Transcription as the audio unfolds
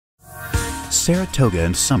Saratoga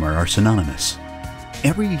and summer are synonymous.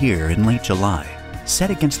 Every year in late July, set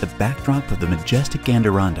against the backdrop of the majestic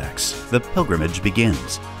Adirondacks, the pilgrimage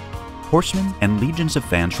begins. Horsemen and legions of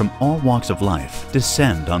fans from all walks of life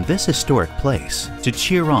descend on this historic place to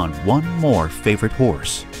cheer on one more favorite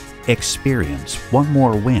horse, experience one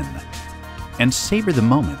more win, and savor the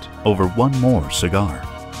moment over one more cigar.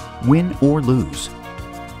 Win or lose,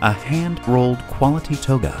 a hand-rolled quality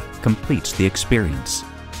toga completes the experience.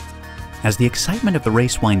 As the excitement of the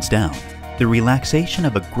race winds down, the relaxation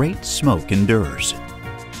of a great smoke endures.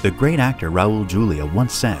 The great actor Raul Julia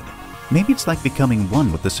once said, "Maybe it's like becoming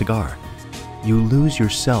one with the cigar. You lose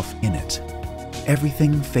yourself in it.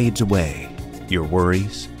 Everything fades away. Your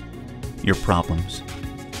worries, your problems,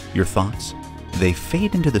 your thoughts, they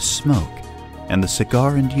fade into the smoke, and the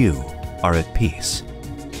cigar and you are at peace."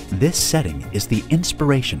 This setting is the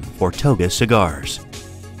inspiration for toga cigars.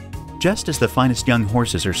 Just as the finest young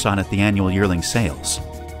horses are sought at the annual yearling sales,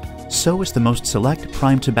 so is the most select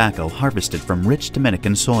prime tobacco harvested from rich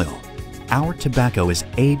Dominican soil. Our tobacco is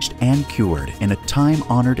aged and cured in a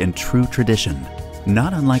time-honored and true tradition,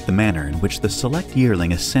 not unlike the manner in which the select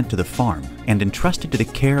yearling is sent to the farm and entrusted to the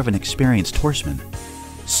care of an experienced horseman.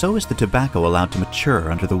 So is the tobacco allowed to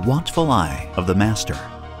mature under the watchful eye of the master.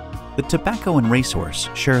 The tobacco and racehorse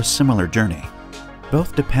share a similar journey.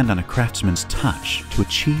 Both depend on a craftsman's touch to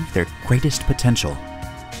achieve their greatest potential.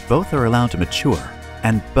 Both are allowed to mature,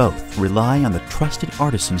 and both rely on the trusted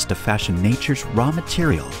artisans to fashion nature's raw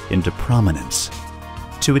material into prominence.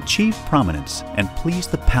 To achieve prominence and please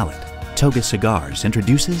the palate, Toga Cigars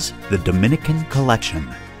introduces the Dominican Collection.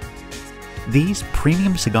 These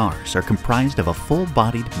premium cigars are comprised of a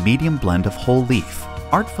full-bodied medium blend of whole leaf,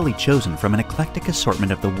 artfully chosen from an eclectic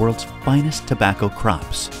assortment of the world's finest tobacco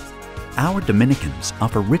crops. Our Dominicans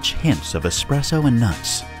offer rich hints of espresso and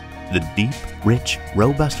nuts. The deep, rich,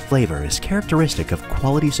 robust flavor is characteristic of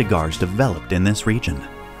quality cigars developed in this region.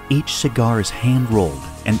 Each cigar is hand-rolled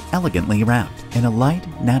and elegantly wrapped in a light,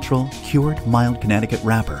 natural, cured mild Connecticut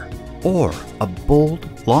wrapper, or a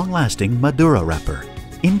bold, long-lasting Maduro wrapper,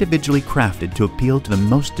 individually crafted to appeal to the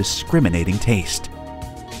most discriminating taste.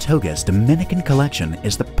 Toga's Dominican Collection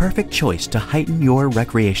is the perfect choice to heighten your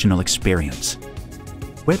recreational experience.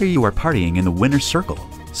 Whether you are partying in the winner's circle,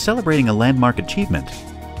 celebrating a landmark achievement,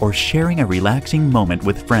 or sharing a relaxing moment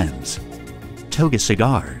with friends, Toga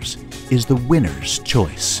Cigars is the winner's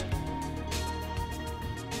choice.